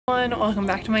Welcome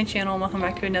back to my channel. Welcome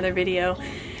back to another video.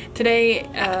 Today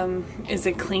is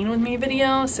a clean with me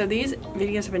video. So these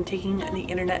videos have been taking the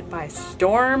internet by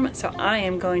storm, so I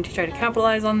am going to try to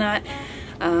capitalize on that.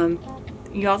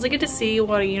 You also get to see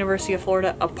what a University of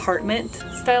Florida apartment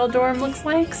style dorm looks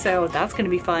like, so that's going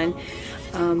to be fun.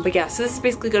 But yeah, so this is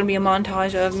basically going to be a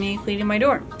montage of me cleaning my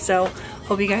dorm, so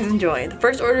hope you guys enjoy. The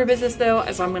first order of business though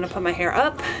is I'm going to put my hair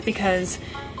up because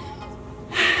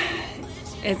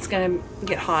it's gonna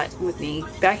get hot with me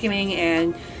vacuuming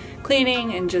and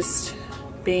cleaning and just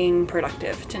being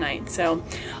productive tonight. So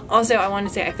also I wanted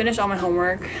to say I finished all my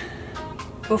homework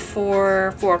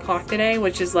before 4 o'clock today,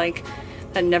 which is like,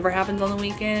 that never happens on the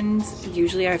weekends.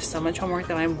 Usually I have so much homework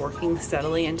that I'm working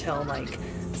steadily until like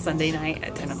Sunday night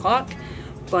at 10 o'clock.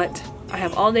 But I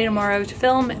have all day tomorrow to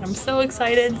film and I'm so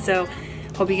excited. So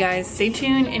hope you guys stay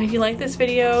tuned, and if you like this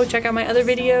video, check out my other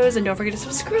videos and don't forget to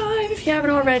subscribe if you haven't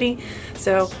already.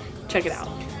 So check it out.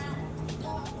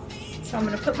 So I'm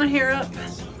gonna put my hair up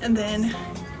and then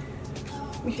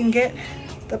we can get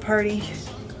the party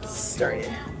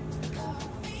started.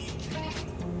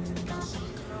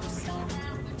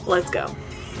 Let's go.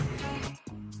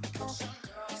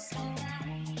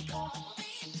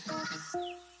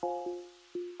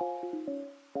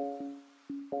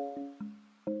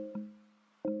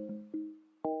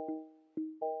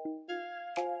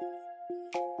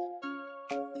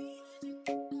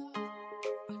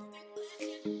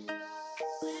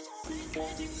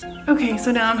 Okay,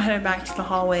 so now I'm headed back to the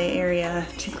hallway area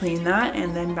to clean that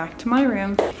and then back to my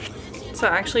room. So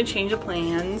I actually changed the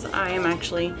plans. I am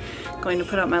actually going to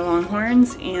put up my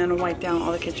Longhorns and wipe down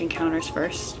all the kitchen counters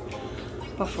first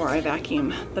before I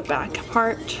vacuum the back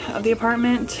part of the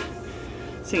apartment.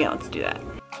 So yeah, let's do that.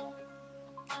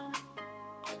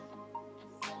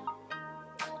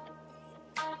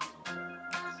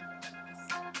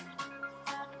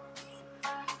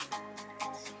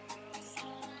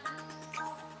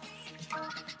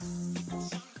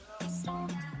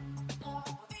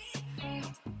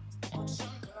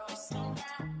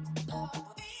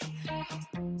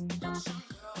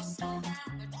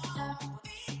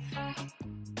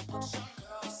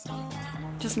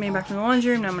 Just made back from the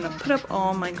laundry room. Now I'm gonna put up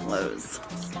all my clothes.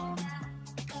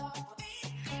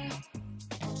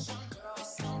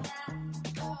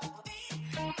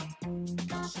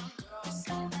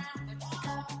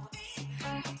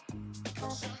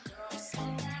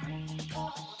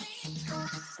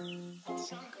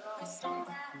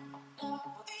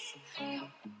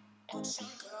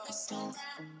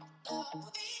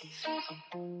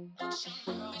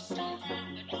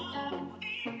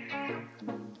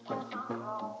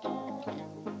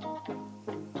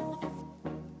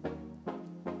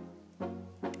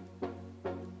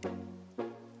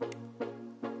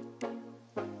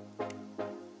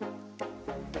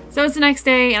 So it's the next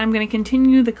day and I'm going to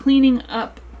continue the cleaning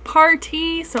up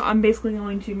party. So I'm basically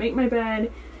going to make my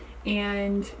bed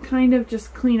and kind of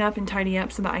just clean up and tidy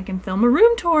up so that I can film a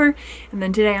room tour. And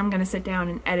then today I'm going to sit down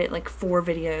and edit like 4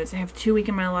 videos. I have 2 weekend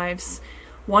in my lives,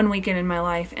 1 weekend in my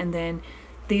life, and then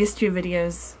these 2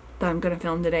 videos that I'm going to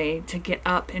film today to get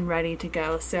up and ready to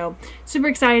go. So super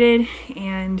excited,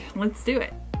 and let's do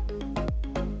it.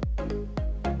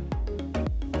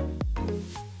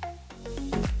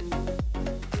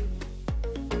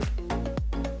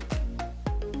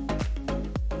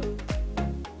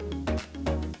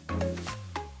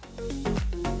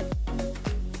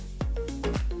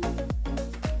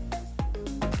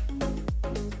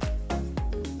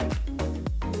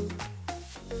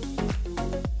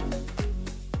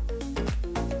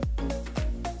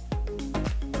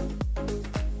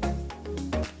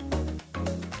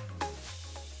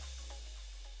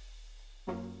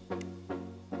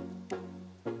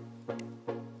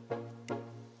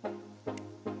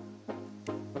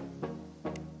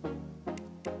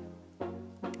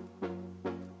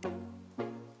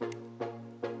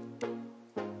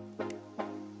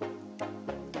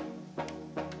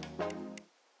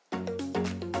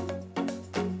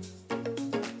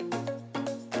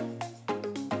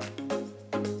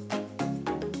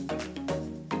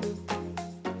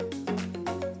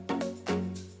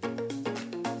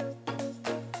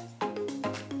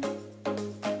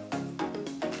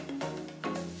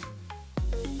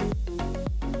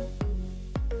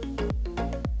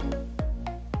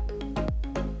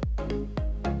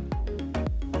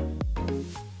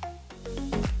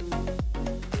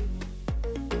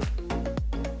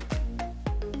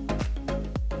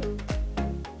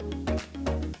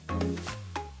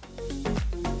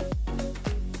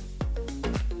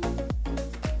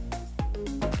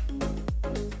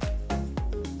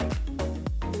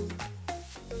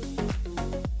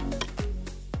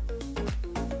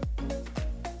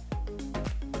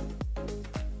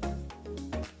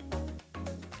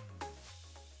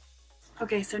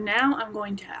 Okay, so now I'm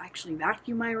going to actually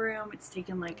vacuum my room. It's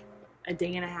taken like a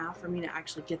day and a half for me to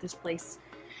actually get this place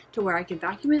to where I can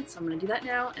vacuum it. So I'm going to do that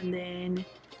now, and then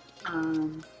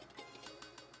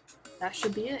that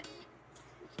should be it.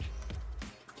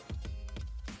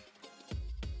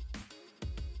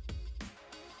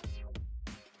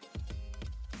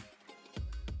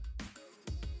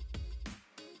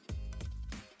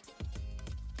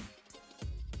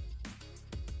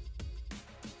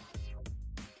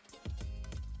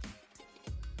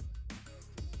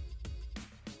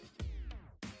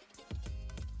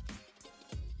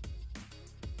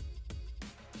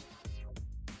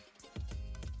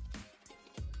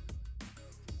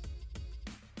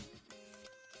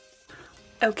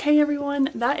 Okay everyone,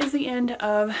 that is the end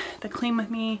of the clean with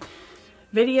me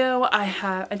video.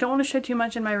 I don't want to show too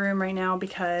much in my room right now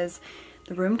because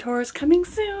the room tour is coming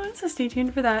soon, so stay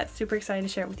tuned for that. Super excited to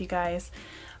share it with you guys.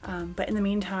 But in the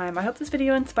meantime, I hope this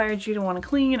video inspired you to want to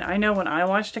clean. I know when I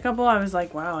watched a couple, I was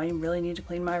like, wow, I really need to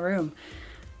clean my room.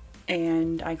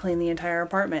 And I cleaned the entire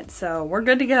apartment, so we're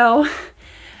good to go.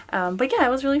 But yeah,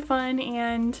 it was really fun,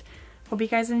 and hope you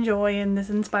guys enjoy and this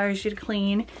inspires you to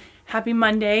clean. Happy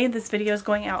Monday. This video is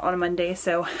going out on a Monday,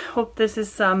 so hope this is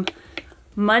some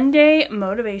Monday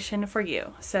motivation for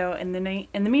you. So in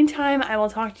the meantime, I will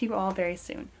talk to you all very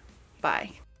soon.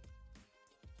 Bye.